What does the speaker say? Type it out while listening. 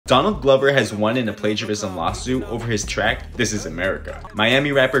Donald Glover has won in a plagiarism lawsuit over his track, This Is America.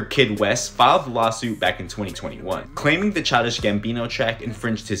 Miami rapper Kid West filed the lawsuit back in 2021, claiming the Childish Gambino track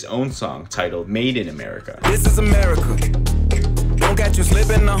infringed his own song titled Made in America. This is America. Don't catch you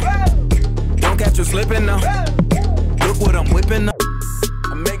slipping now. Don't catch you slipping now. Look what I'm whipping up.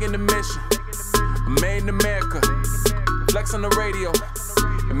 I'm making the mission. I'm made in America. Flex on the radio.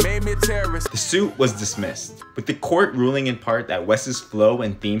 It made me a terrorist. The suit was dismissed, with the court ruling in part that West's flow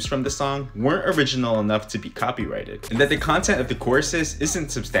and themes from the song weren't original enough to be copyrighted, and that the content of the choruses isn't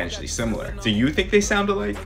substantially similar. Do you think they sound alike?